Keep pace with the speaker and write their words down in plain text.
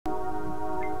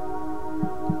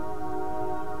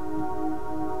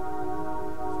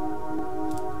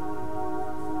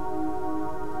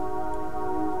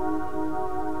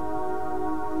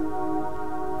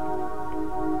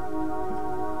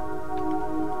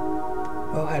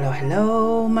Oh,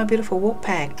 hello, my beautiful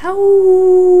WOLFPACK.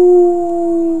 Ow!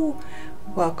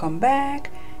 Welcome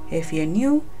back. If you're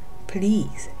new,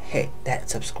 please hit that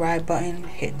subscribe button,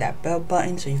 hit that bell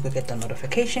button so you can get the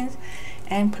notifications,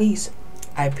 and please,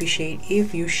 I appreciate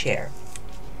if you share.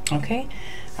 Okay,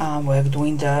 we're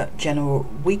doing the general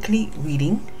weekly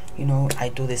reading. You know, I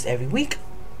do this every week.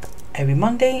 Every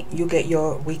Monday, you get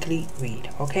your weekly read.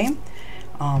 Okay.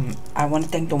 I want to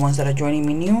thank the ones that are joining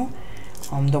me new.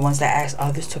 The ones that ask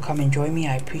others to come and join me,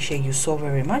 I appreciate you so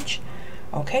very much.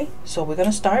 Okay, so we're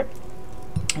gonna start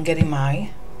getting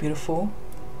my beautiful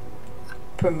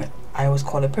I always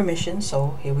call it permission,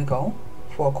 so here we go.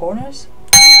 4 corners.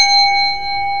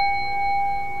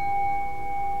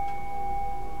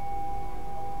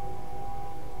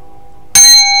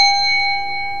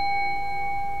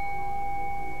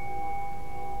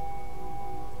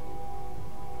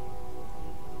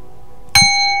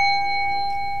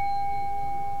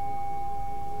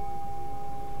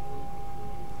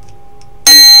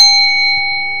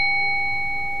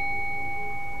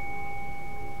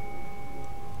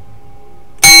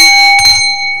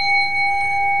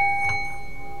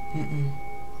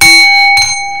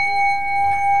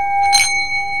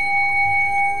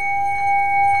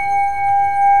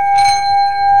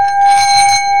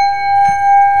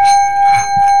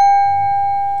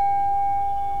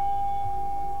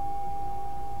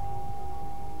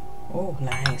 Oh,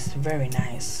 nice, very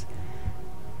nice.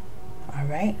 All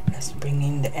right, let's bring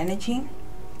in the energy,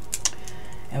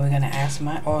 and we're gonna ask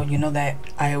you know that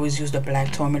I always use the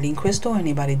black tourmaline crystal.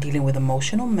 Anybody dealing with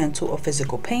emotional, mental, or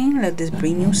physical pain, let this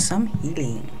bring you some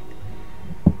healing.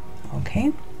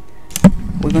 Okay,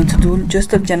 we're going to do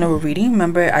just a general reading.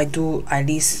 Remember, I do at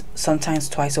least sometimes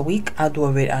twice a week. I'll do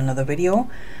another video.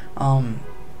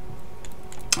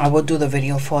 I will do the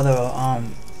video for the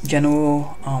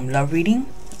general love reading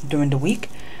during the week,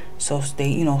 so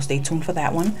stay tuned for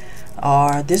that one.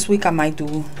 This week I might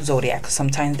do zodiac.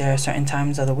 Sometimes there are certain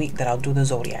times of the week that I'll do the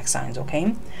zodiac signs.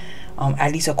 Okay,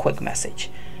 at least a quick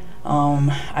message.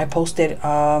 I posted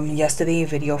yesterday a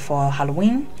video for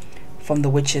Halloween from the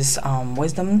Witch's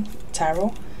Wisdom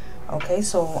Tarot. Okay,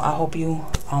 so I hope you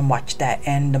watched that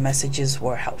and the messages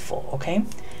were helpful. Okay,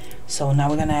 so now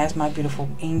we're gonna ask my beautiful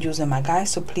angels and my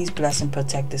guides to please bless and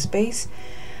protect the space.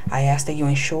 I ask that you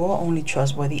ensure only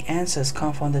trustworthy answers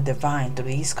come from the divine through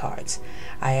these cards.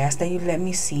 I ask that you let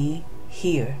me see,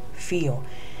 hear, feel,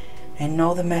 and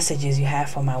know the messages you have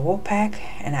for my WOLFPACK.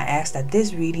 And I ask that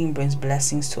this reading brings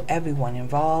blessings to everyone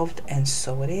involved. And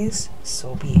so it is,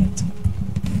 so be it.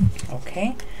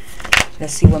 Okay,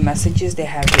 let's see what messages they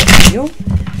have here for you.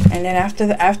 And then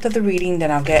after the reading,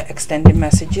 then I'll get extended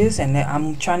messages. And then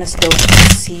I'm trying to still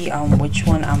see which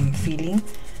one I'm feeling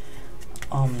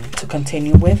to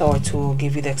continue with, or to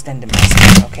give you the extended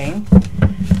message. Okay,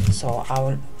 so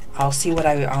I'll see what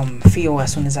I feel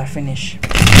as soon as I finish,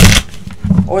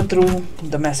 or through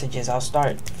the messages I'll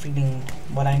start feeling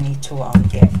what I need to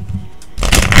get.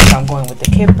 If I'm going with the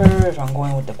Kipper, if I'm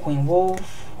going with the Queen Wolf,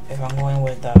 if I'm going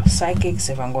with the psychics,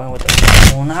 if I'm going with the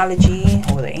Moonology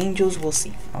or the angels, we'll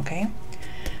see. Okay,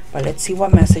 but let's see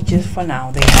what messages for now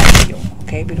they have for you.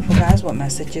 Okay, beautiful guys, what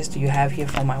messages do you have here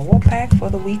for my WOLFPACK for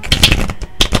the week?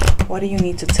 What do you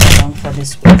need to tell them for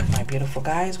this week, my beautiful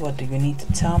guys? What do you need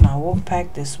to tell my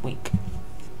WOLFPACK this week?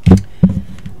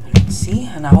 Let's see.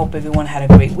 And I hope everyone had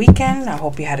a great weekend. I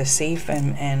hope you had a safe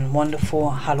and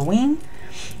wonderful Halloween.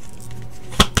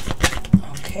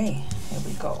 Okay, here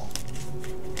we go.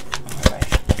 All right.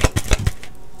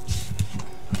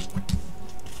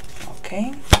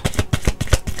 Okay.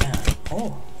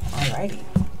 Oh, alrighty.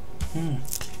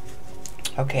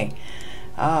 Okay.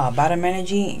 Bottom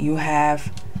energy, you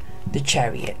have the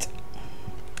Chariot.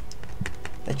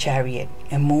 The Chariot,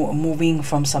 and moving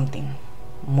from something,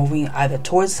 moving either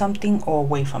towards something or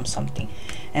away from something.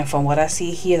 And from what I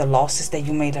see here, the losses that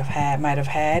you might have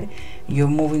had, you're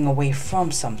moving away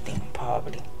from something,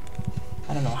 probably.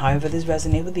 I don't know. However this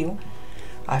resonates with you,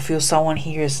 I feel someone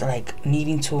here is like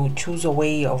needing to choose a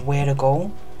way of where to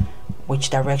go, which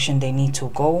direction they need to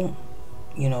go.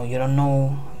 You know, you don't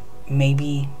know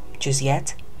maybe just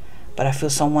yet, but I feel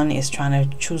someone is trying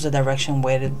to choose a direction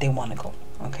where they want to go.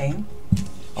 Okay,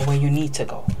 or where you need to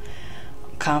go.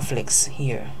 Conflicts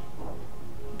here.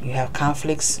 You have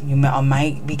conflicts. You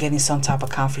might be getting some type of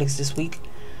conflicts this week.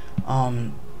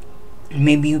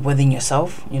 Maybe within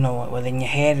yourself, you know, within your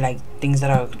head, like things that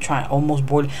are trying almost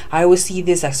bored. I always see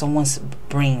this like someone's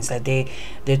brains, that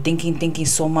they're thinking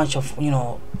so much of, you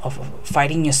know, of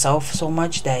fighting yourself so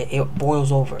much that it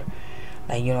boils over.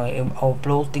 Like, you know, it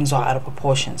blows things all out of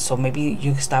proportion. So maybe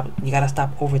you gotta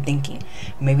stop overthinking.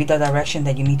 Maybe the direction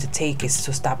that you need to take is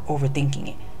to stop overthinking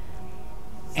it.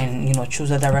 and, you know,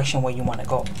 choose a direction where you want to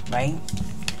go, right?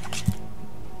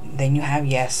 Then you have,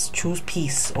 yes, choose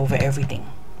peace over everything.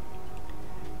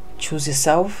 Choose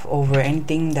yourself over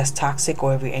anything that's toxic,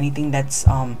 or over anything that's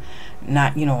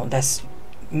not, you know, that's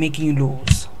making you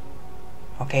lose.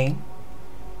 Okay,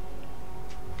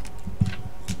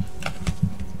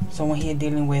 someone here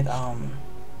dealing with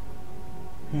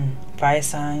fire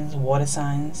signs, water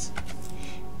signs,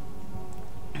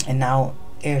 and now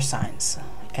air signs.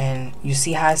 And you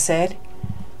see how I said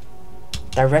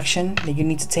direction that you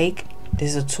need to take?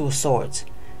 This is a Two of Swords.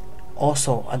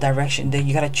 Also a direction that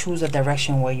you gotta choose, a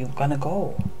direction where you're gonna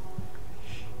go.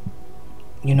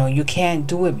 You know, you can't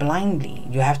do it blindly.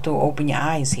 You have to open your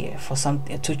eyes here for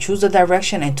something, to choose a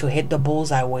direction and to hit the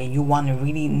bullseye where you want to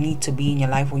really need to be in your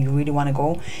life, where you really want to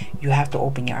go. You have to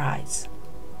open your eyes.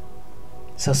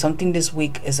 So something this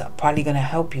week is probably going to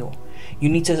help you. You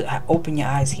need to open your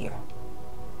eyes here.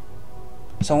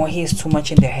 Someone here is too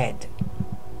much in their head.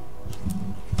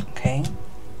 Okay,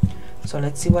 so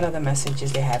let's see what other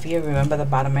messages they have here. Remember, the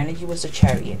bottom energy was the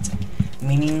Chariot,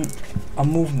 meaning a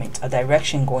movement, a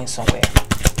direction going somewhere.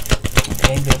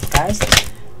 Okay, beautiful guys.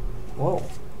 Whoa.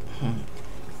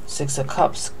 Six of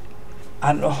Cups.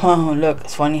 I don't know. Look,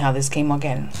 it's funny how this came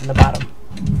again on the bottom.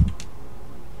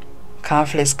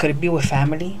 Conflicts. Could it be with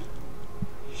family?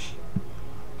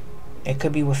 It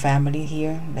could be with family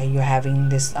here that you're having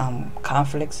this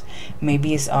conflicts.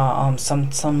 Maybe it's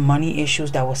some money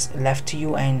issues that was left to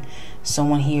you, and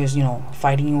someone here is, you know,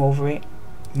 fighting you over it.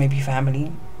 Maybe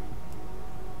family.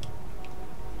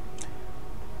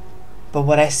 But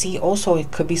what I see also,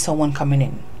 it could be someone coming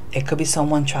in. It could be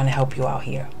someone trying to help you out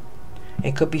here.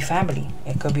 It could be family.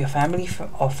 It could be a family,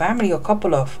 or a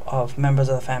couple of members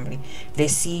of the family. They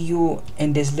see you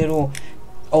in this little,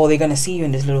 oh, they're going to see you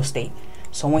in this little state.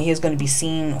 Someone here is going to be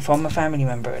seen from a family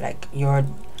member. Like you're,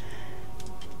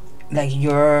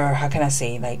 how can I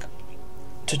say, like,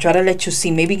 to try to let you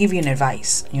see, maybe give you an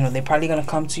advice. You know, they're probably going to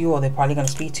come to you, or they're probably going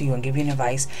to speak to you and give you an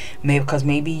advice. Maybe because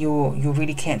maybe you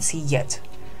really can't see yet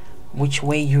which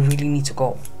way you really need to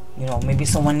go. You know, maybe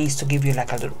someone needs to give you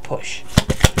like a little push,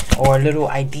 or a little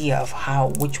idea of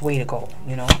which way to go.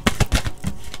 You know,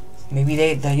 maybe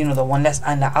you know, the one that's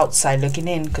on the outside looking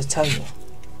in could tell you.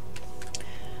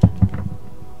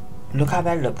 Look how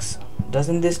that looks.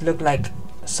 Doesn't this look like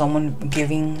someone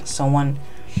giving, someone,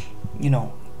 you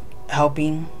know,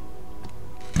 helping?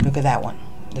 Look at that one.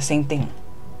 The same thing.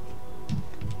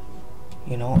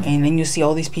 You know, and then you see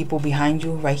all these people behind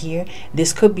you right here.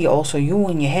 This could be also you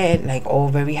in your head, like, oh,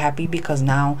 very happy because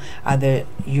now either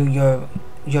you're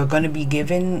gonna be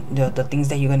given the things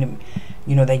that you're gonna,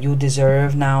 you know, that you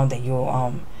deserve now, that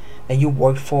you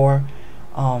worked for.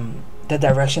 The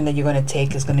direction that you're gonna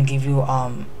take is gonna give you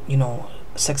you know,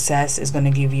 success. Is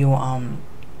gonna give you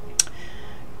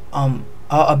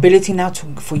ability now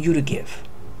for you to give.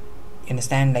 You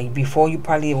understand? Like before, you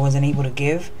probably wasn't able to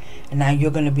give, and now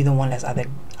you're gonna be the one that's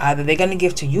either they're gonna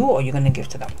give to you, or you're gonna give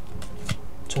to them,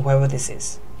 to whoever this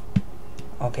is.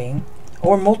 Okay,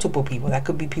 or multiple people. That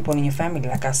could be people in your family.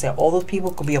 Like I said, all those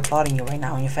people could be applauding you right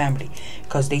now in your family,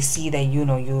 because they see that, you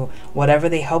know, whatever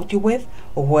they helped you with,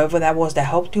 or whoever that was that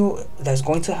helped you, that's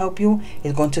going to help you,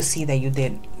 is going to see that you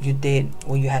did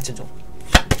what you had to do.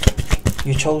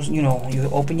 You chose, you know, you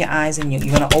open your eyes, and you're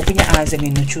gonna open your eyes,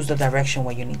 and you choose the direction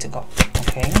where you need to go.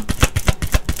 Okay.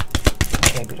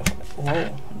 Okay, beautiful.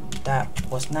 Whoa, that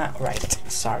was not right.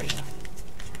 Sorry.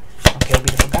 Okay,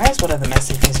 beautiful guys, what are the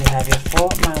messages you have here for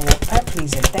my WOLFPACK?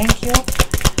 Please and thank you.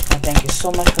 And thank you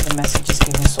so much for the messages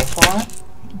given so far.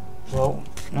 Whoa,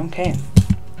 okay.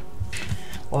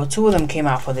 Well, two of them came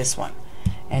out for this one.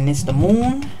 And it's the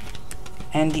Moon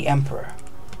and the Emperor.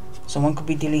 Someone could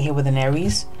be dealing here with an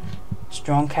Aries.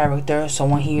 Strong character.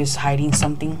 Someone here is hiding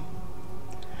something.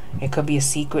 It could be a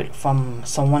secret from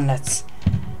someone that's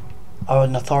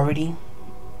an authority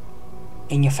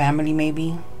in your family,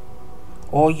 maybe.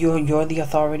 Or you're the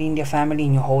authority in your family,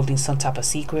 and you're holding some type of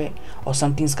secret, or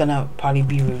something's gonna probably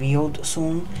be revealed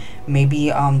soon. Maybe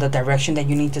the direction that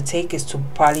you need to take is to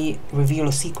probably reveal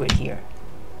a secret here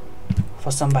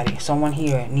for somebody. Someone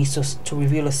here needs to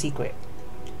reveal a secret.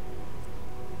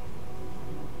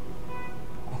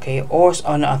 Okay, or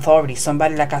an authority,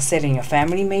 somebody, like I said, in your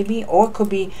family maybe, or it could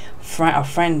be a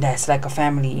friend that's like a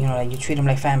family, you know, like you treat them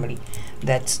like family,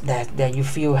 that you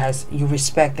feel you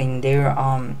respect, and they're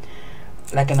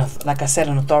like I said,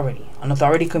 an authority. An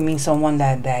authority could mean someone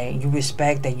that you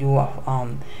respect, that you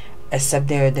accept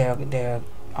their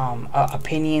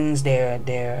opinions,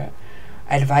 their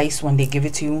advice when they give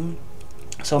it to you.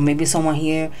 So maybe someone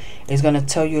here is gonna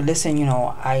tell you, listen, you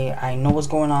know, I know what's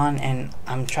going on, and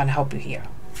I'm trying to help you here.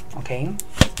 Okay.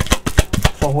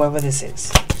 for whoever this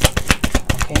is.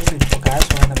 Okay, beautiful guys,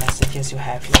 what are the messages you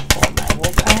have here for my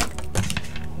WOLFPACK?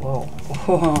 Whoa.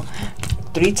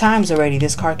 3 times already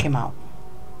this card came out.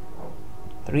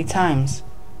 3 times.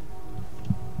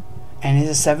 And it's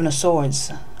a 7 of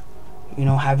Swords. You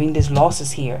know, having these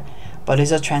losses here. But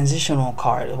it's a transitional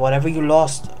card. Whatever you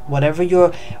lost,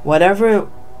 whatever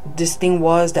this thing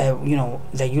was that, you know,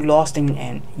 that you lost,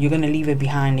 and you're going to leave it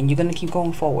behind, and you're going to keep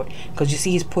going forward. Because you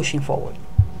see he's pushing forward.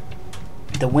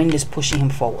 The wind is pushing him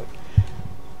forward.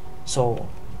 So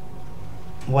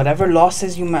whatever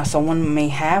losses someone may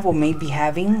have or may be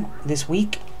having this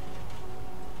week,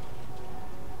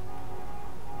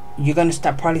 you're gonna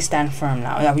probably stand firm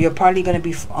now. You're probably gonna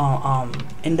be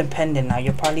independent now.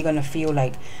 You're probably gonna feel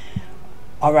like,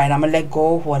 all right, I'm gonna let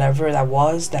go of whatever that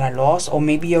was that I lost, or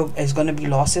maybe it's gonna be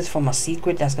losses from a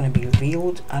secret that's gonna be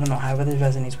revealed. I don't know, however this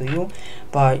resonates with you,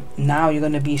 but now you're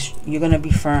gonna be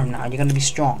firm now. You're gonna be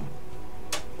strong.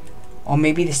 Or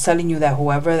maybe it's telling you that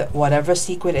whatever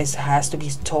secret has to be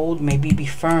told, maybe be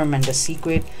firm in the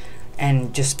secret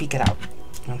and just speak it out.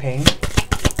 Okay? Okay,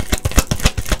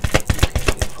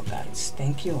 beautiful guys.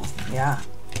 Thank you. Yeah.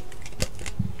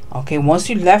 Okay, once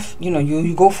you left, you know,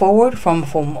 you go forward from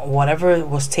whatever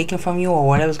was taken from you, or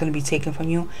whatever's going to be taken from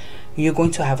you, you're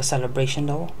going to have a celebration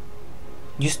though.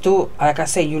 You still, like I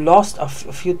said, you lost a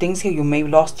few things here. You may have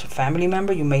lost a family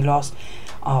member, you may lost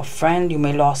a friend, you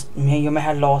may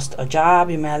have lost a job,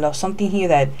 you may have lost something here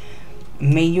that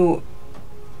made you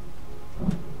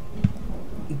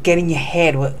get in your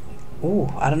head with, ooh,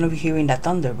 I don't know if you're hearing that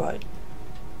thunder, but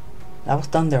that was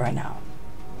thunder right now.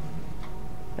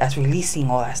 That's releasing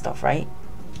all that stuff, right?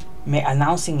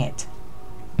 Announcing it.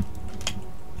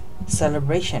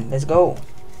 Celebration. Let's go.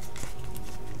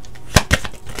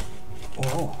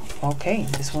 Oh, okay.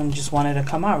 This one just wanted to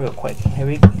come out real quick. Here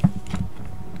we go.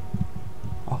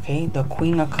 Okay, the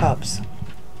Queen of Cups.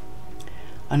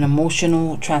 An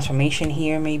emotional transformation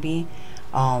here, maybe.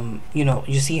 You know,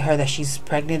 you see her that she's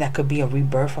pregnant. That could be a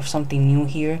rebirth of something new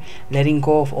here. Letting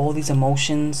go of all these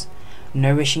emotions.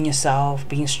 Nourishing yourself.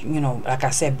 Being, you know, like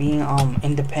I said, being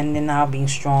independent now. Being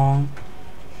strong.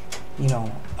 You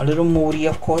know, a little moody,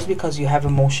 of course, because you have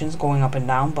emotions going up and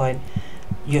down. But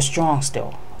you're strong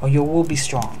still. Or you will be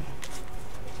strong.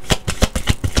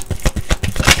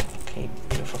 Okay,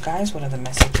 beautiful guys. What are the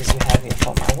messages you have here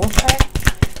for my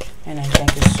WOLFPACK? And I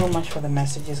thank you so much for the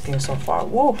messages given so far.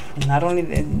 Whoa! Not only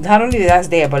that's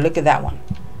there, but look at that one.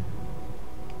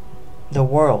 The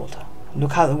world.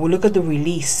 Look at the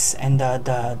release and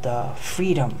the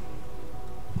freedom.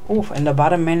 Oof! And the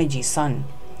bottom energy, sun.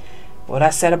 What I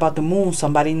said about the moon,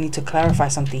 somebody needs to clarify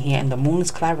something here, and the moon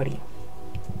is clarity.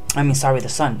 I mean, sorry, the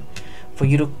sun. For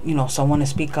you to, you know, someone to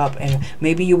speak up, and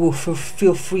maybe you will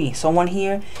feel free. Someone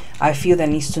here, I feel, that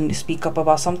needs to speak up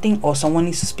about something, or someone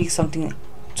needs to speak something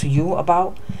to you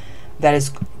about that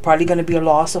is probably going to be a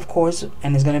loss, of course,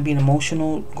 and it's going to be an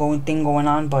emotional thing going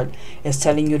on, but it's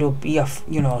telling you to be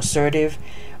assertive.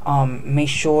 Make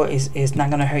sure it's not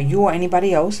going to hurt you or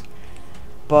anybody else,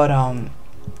 but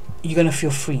you're going to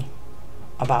feel free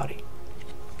about it,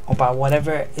 about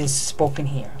whatever is spoken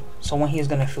here. Someone here is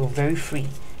going to feel very free.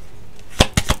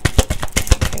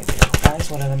 Okay, guys,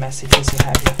 what are the messages you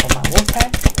have here for my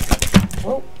WOLFPACK?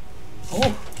 Whoa.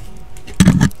 Oh.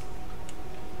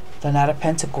 The Knight of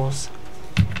Pentacles.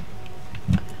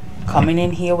 Coming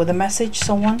in here with a message,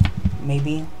 someone.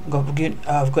 Maybe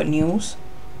good news.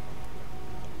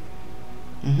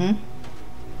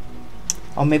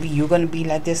 Or maybe you're going to be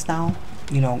like this now.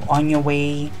 You know, on your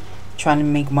way, trying to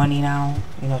make money now.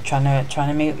 You know, trying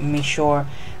to make sure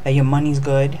that your money's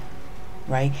good.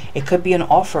 Right? It could be an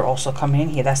offer also coming in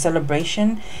here. That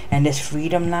celebration and this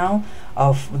freedom now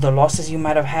of the losses you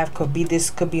might have had could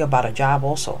be about a job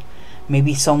also.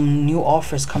 Maybe some new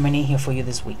offers coming in here for you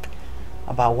this week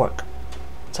about work.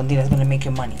 Something that's going to make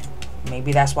you money.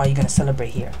 Maybe that's why you're going to celebrate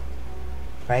here.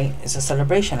 Right? It's a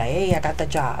celebration. Like, hey, I got the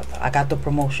job. I got the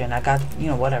promotion. I got, you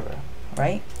know, whatever.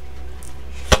 Right?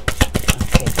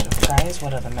 Okay, beautiful guys.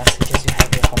 What are the messages you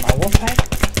have here for my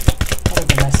WOLFPACK? What are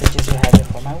the messages you have here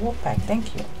for my WOLFPACK?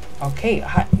 Thank you. Okay.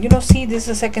 You know, see, this is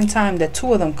the second time that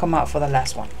 2 of them come out for the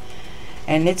last one.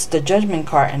 And it's the Judgment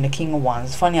card and the King of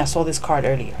Wands. It's funny, I saw this card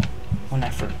earlier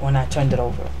when I turned it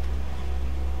over.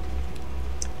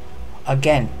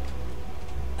 Again,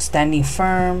 standing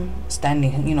firm,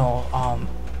 you know,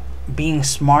 being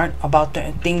smart about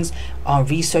the things,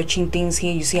 researching things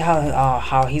here. You see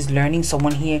how he's learning.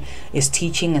 Someone here is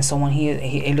teaching, and someone here,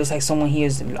 it looks like someone here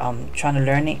is trying to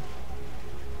learn it.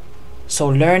 So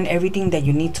learn everything that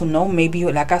you need to know. Maybe,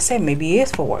 like I said, maybe it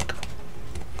is for work.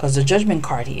 Because the Judgment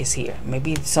card is here.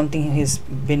 Maybe it's something has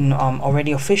been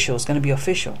already official. It's going to be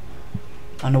official.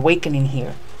 an awakening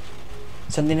here.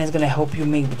 Something that's going to help you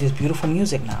make this beautiful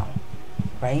music now,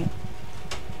 right?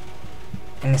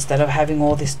 And instead of having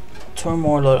all this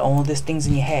turmoil or all these things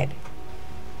in your head.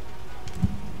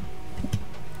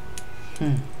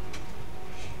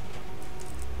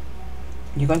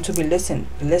 You're going to be listened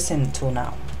to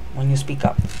now when you speak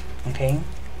up. Okay.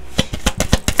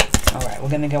 All right, we're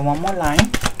gonna get one more line.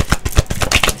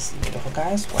 Let's see, beautiful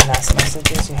guys. What last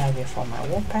messages you have here for my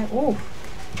WOLFPACK? Ooh,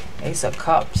 Ace of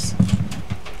Cups.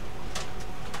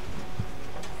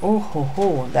 Oh ho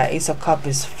ho! That Ace of Cups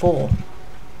is full.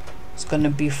 It's gonna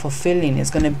be fulfilling. It's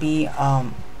gonna be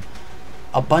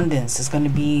abundance. It's gonna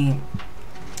be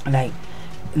like,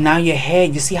 now your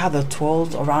head. You see how the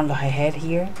twirls around her head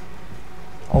here?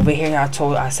 Over here,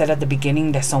 I said at the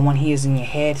beginning that someone here is in your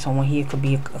head. Someone here could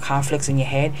be conflicts in your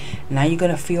head. Now you're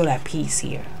gonna feel that peace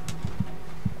here.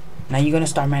 Now you're gonna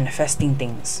start manifesting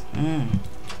things.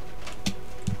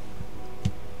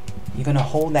 You're gonna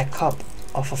hold that cup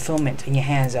of fulfillment in your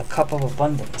hands, a cup of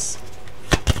abundance.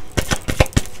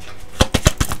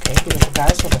 Okay, beautiful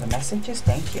guys, what are the messages?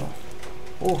 Thank you.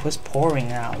 Oh, it's pouring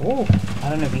now. Oh, I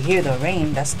don't know if you hear the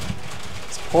rain. It's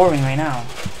pouring right now.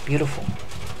 Beautiful.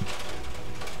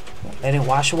 Let it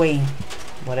wash away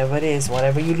whatever it is,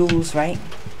 whatever you lose, right?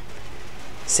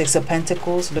 Six of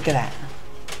Pentacles. Look at that.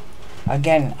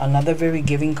 Again, another very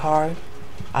giving card.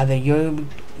 Either you're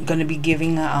gonna be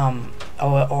giving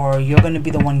or you're gonna be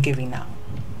the one giving now.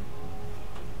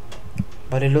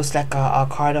 But it looks like a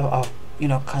card of you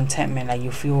know, contentment. Like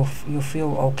you feel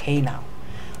okay now,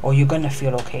 or you're gonna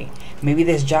feel okay. Maybe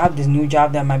this new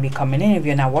job that might be coming in, if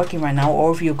you're not working right now,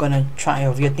 or if you're gonna try,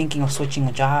 or if you're thinking of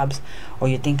switching jobs, or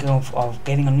you're thinking of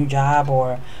getting a new job,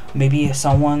 or maybe if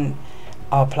someone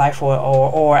apply for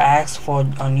or ask for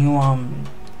a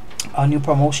new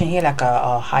promotion here, like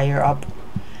a higher up,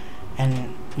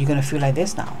 and you're gonna feel like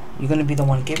this now. You're gonna be the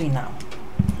one giving now.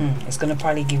 It's gonna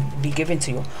probably be given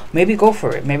to you. Maybe go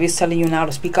for it. Maybe it's telling you now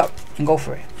to speak up and go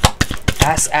for it.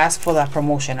 Ask for that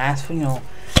promotion. Ask for, you know,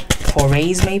 for a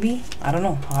raise, maybe. I don't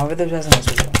know. However this resonates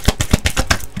with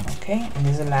you. Okay, and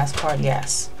this is the last card.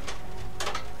 Yes.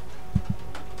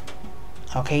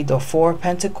 Okay, the Four of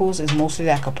Pentacles is mostly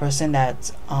like a person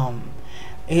that's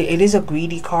it is a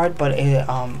greedy card, but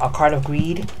a card of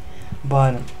greed,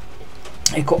 but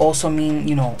it could also mean,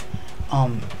 you know,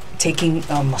 taking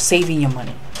saving your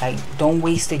money. Like, don't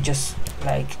waste it just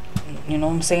like, you know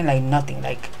what I'm saying, like nothing.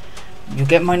 Like, you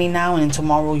get money now and then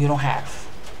tomorrow you don't have.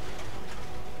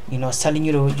 You know, it's telling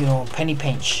you to, you know, penny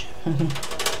pinch.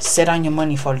 Sit on your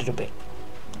money for a little bit.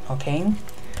 Okay,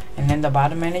 and then the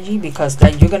bottom energy, because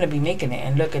like you're gonna be making it.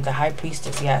 And look at the High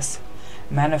Priestess. Yes,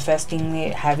 manifesting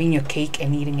it, having your cake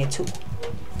and eating it too.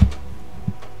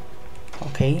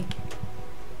 Okay,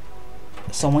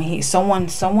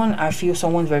 someone I feel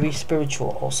someone's very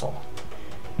spiritual also.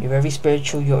 You're very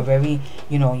spiritual. You're very,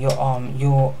 you know,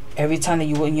 you're every time that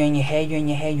you're in your head,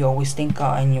 you always think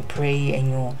and you pray and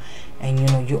you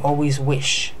know, you always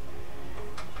wish.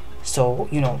 So,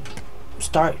 you know,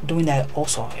 start doing that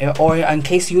also. Or in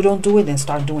case you don't do it, then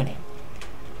start doing it.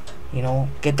 You know,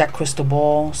 get that crystal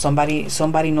ball. Somebody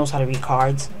knows how to read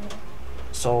cards.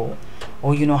 So,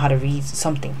 or you know how to read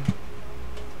something.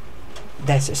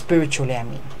 That's spiritually, I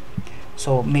mean.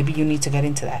 So maybe you need to get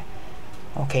into that.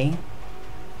 Okay,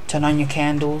 turn on your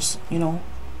candles, you know.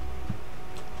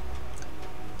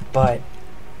 But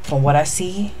from what I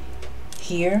see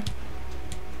here,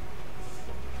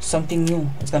 something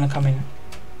new is gonna come in.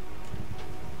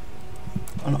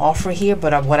 An offer here,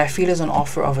 but what I feel is an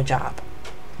offer of a job.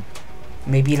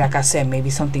 Maybe, like I said,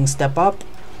 maybe something step up,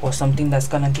 or something that's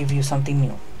gonna give you something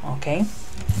new. Okay,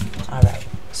 all right.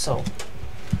 So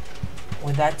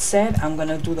with that said, I'm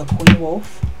gonna do the Queen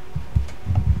Wolf.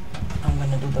 I'm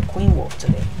gonna do the Queen Wolf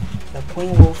today. The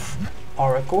Queen Wolf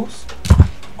oracles,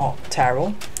 or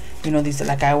tarot. You know, these,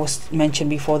 like I always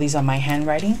mentioned before, these are my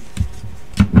handwriting.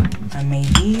 I made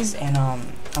these, and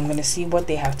I'm gonna see what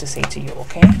they have to say to you.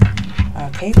 Okay.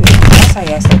 Okay, because I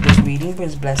ask that this reading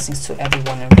brings blessings to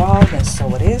everyone involved, and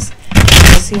so it is.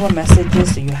 Let's see what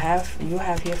messages do you have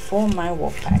here for my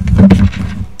WOLFPACK.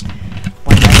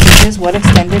 What messages, what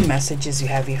extended messages you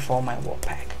have here for my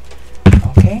WOLFPACK.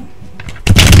 Okay.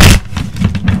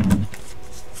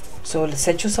 So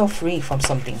set yourself free from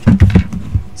something.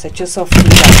 Set yourself free,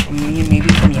 like maybe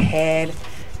from your head,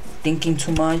 thinking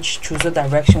too much. Choose a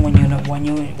direction when you know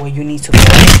where you need to go.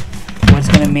 What's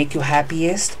gonna make you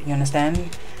happiest? You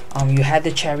understand? You had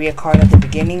the Chariot card at the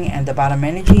beginning and the bottom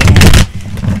energy,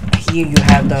 and here you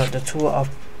have the Two of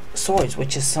Swords,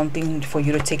 which is something for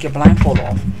you to take your blindfold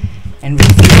off and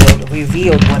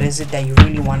reveal what is it that you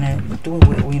really want to do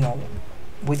with, you know,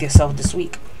 with yourself this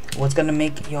week. What's gonna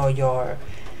make the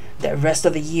rest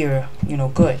of the year, you know,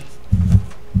 good.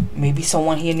 Maybe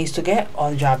someone here needs to get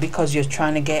a job because you're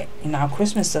trying to get, you know,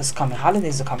 Christmas is coming,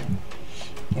 holidays are coming,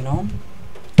 you know,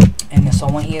 and then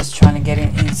someone here is trying to get in,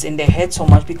 it's in their head so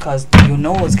much because you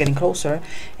know it's getting closer,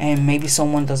 and maybe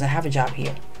someone doesn't have a job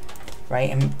here, right?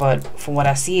 And but from what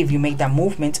I see, if you make that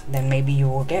movement, then maybe you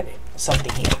will get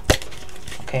something here.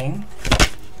 Okay.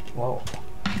 Whoa.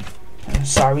 And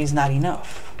sorry is not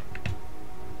enough.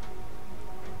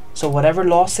 So whatever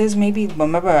loss is, maybe,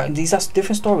 remember, these are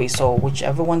different stories. So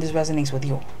whichever one this resonates with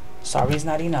you. Sorry is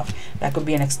not enough. That could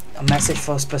be a message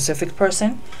for a specific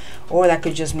person, or that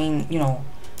could just mean, you know,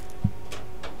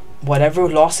 whatever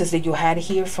losses that you had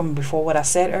here from before what I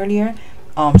said earlier.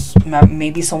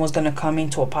 Maybe someone's gonna come in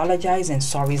to apologize, and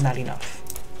sorry is not enough.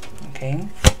 Okay.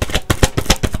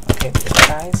 Okay,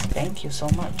 guys. Thank you so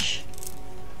much.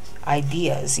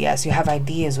 Ideas. Yes, you have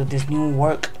ideas with this new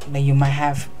work that you might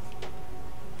have,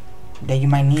 that you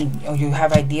might need, or you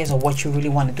have ideas of what you really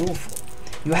want to do.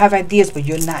 You have ideas, but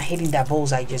you're not hitting that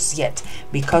bullseye just yet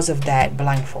because of that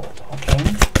blindfold. Okay.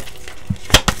 Okay,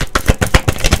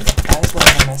 guys, what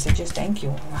are the messages? Thank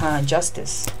you.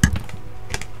 Justice.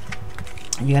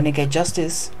 You're gonna get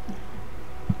justice.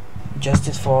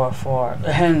 Justice for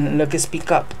and look at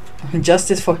speak up.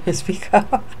 Justice for speak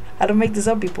up. I don't make this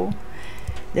up, people.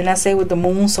 Didn't I say with the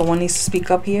moon someone needs to speak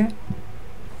up here?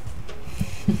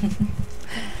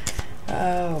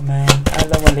 Oh man, I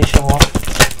love when they show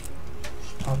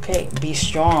off. Okay, be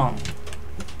strong.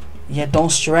 Yeah,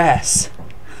 don't stress.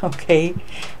 Okay,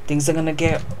 things are gonna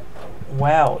get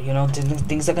well. You know,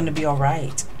 things are gonna be all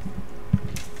right.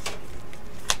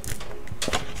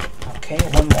 Okay,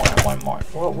 one more.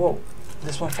 Whoa.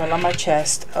 This one fell on my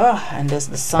chest. And there's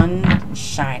the sun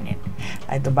shining.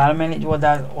 Like the bottom of it,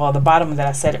 well, the bottom that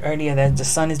I said earlier, that the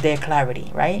sun is there,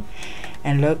 clarity, right?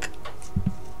 And look,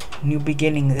 new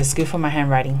beginnings. It's good for my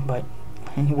handwriting, but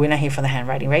we're not here for the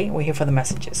handwriting, right? We're here for the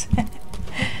messages.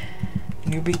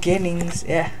 New beginnings.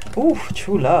 Yeah. Ooh,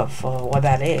 true love for what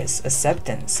that is.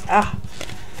 Acceptance. I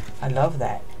love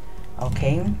that.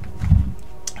 Okay.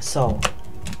 So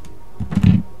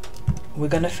we're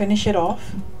gonna finish it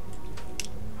off.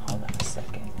 Hold on a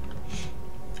second.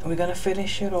 We're gonna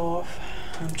finish it off.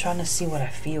 I'm trying to see what I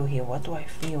feel here. What do I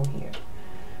feel here?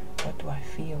 What do I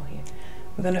feel here?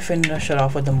 We're gonna finish it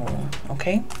off with the moon.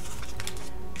 Okay,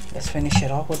 let's finish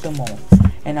it off with the moon.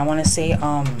 And I want to say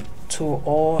to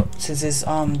all, since it's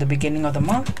the beginning of the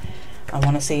month, I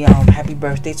want to say happy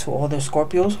birthday to all the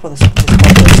Scorpios for the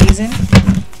Scorpio season.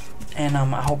 And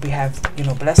I hope you have, you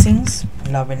know, blessings,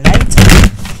 love and light.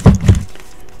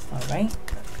 All right,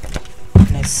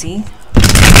 let's see,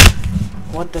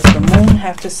 what does the moon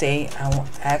have to say? I will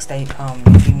ask that you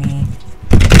give me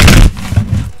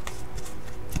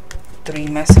 3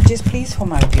 messages, please, for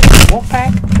my beautiful wolf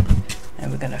pack,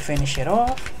 and we're gonna finish it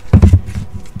off.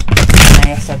 And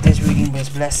I ask that this reading brings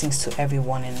blessings to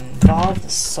everyone involved.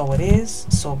 So it is.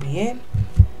 So be it.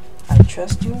 I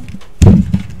trust you.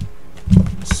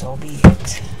 So be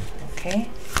it. Okay.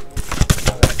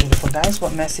 All right, beautiful guys.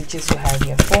 What messages you have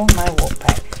here for my wolf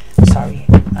pack? Sorry,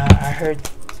 I heard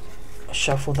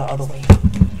shuffle the other way.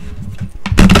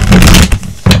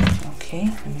 Okay,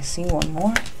 let me see one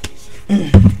more.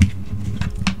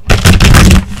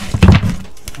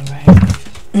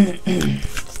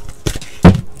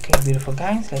 Okay, beautiful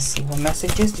guys, let's see what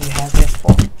messages do you have here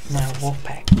for my wolf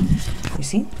pack. You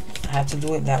see, I have to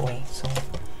do it that way. So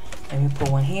let me put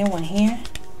one here, one here.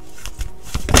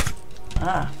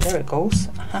 There it goes.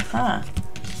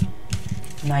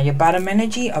 Now your bottom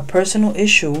energy, a personal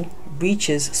issue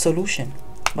reaches solution.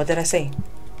 What did I say?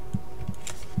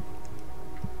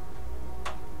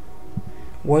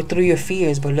 Work through your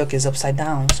fears, but look, it's upside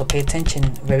down, so pay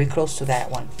attention. Very close to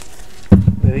that one.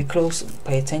 Very close.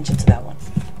 Pay attention to that one.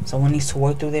 Someone needs to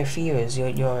work through their fears.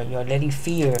 You're letting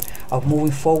fear of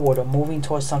moving forward or moving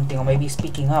towards something, or maybe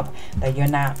speaking up, that you're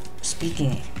not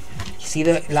speaking. You see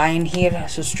the lion here?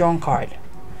 That's a strong card.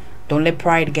 Don't let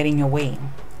pride get in your way.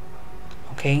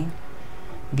 Okay?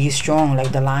 Be strong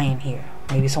like the lion here.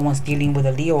 Maybe someone's dealing with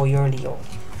a Leo, or you're a Leo.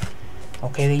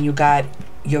 Okay, then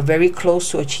you're very close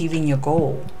to achieving your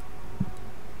goal.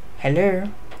 Hello?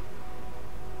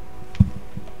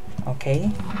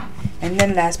 Okay, and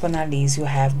then last but not least, you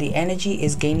have the energy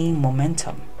is gaining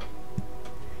momentum.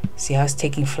 See how it's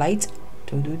taking flight?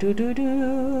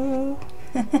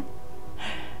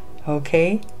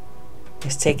 Okay,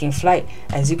 it's taking flight.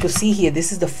 As you can see here,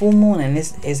 this is the full moon and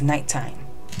this is nighttime,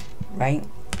 right?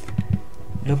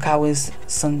 Look how his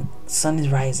sun is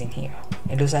rising here.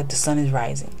 It looks like the sun is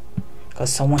rising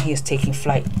because someone here is taking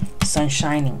flight. Sun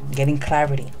shining, getting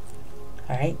clarity.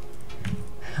 All right.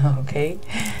 Okay,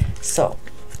 so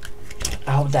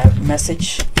I hope that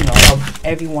message, you know, helped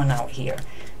everyone out here.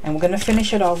 And we're gonna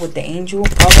finish it off with the angel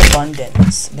of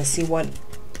abundance. Let's see what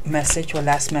message or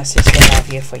last message they have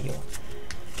here for you.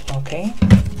 Okay,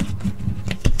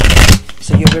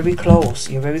 so you're very close.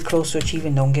 You're very close to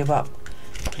achieving. Don't give up.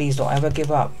 Please don't ever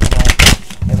give up. You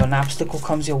know, if an obstacle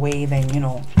comes your way, then, you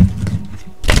know,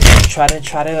 try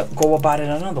to go about it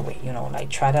another way. You know, like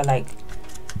try to like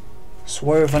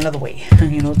swerve another way.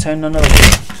 You know, turn another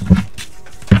way.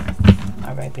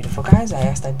 All right, beautiful guys. I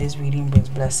ask that this reading brings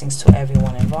blessings to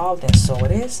everyone involved, and so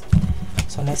it is.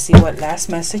 So let's see what last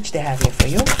message they have here for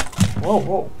you. Whoa,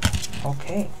 whoa.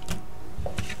 Okay.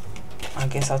 I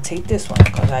guess I'll take this one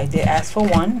because I did ask for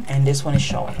one, and this one is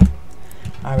showing.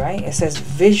 All right. It says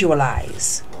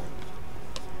visualize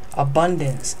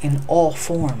abundance in all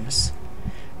forms.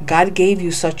 God gave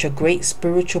you such a great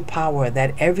spiritual power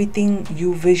that everything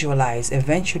you visualize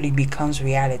eventually becomes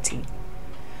reality.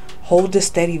 Hold a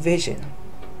steady vision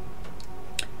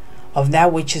of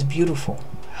that which is beautiful,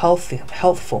 healthy,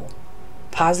 healthful,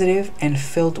 positive, and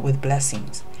filled with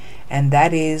blessings. And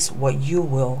that is what you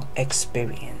will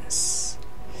experience.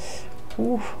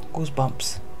 Ooh,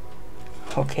 goosebumps.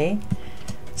 Okay.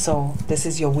 So this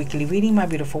is your weekly reading, my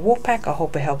beautiful wolf pack. I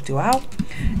hope it helped you out.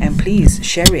 And please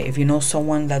share it if you know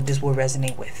someone that this will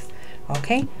resonate with.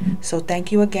 Okay. So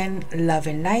thank you again. Love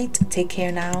and light. Take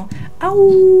care now. Ow.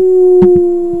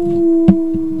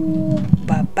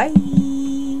 Bye-bye.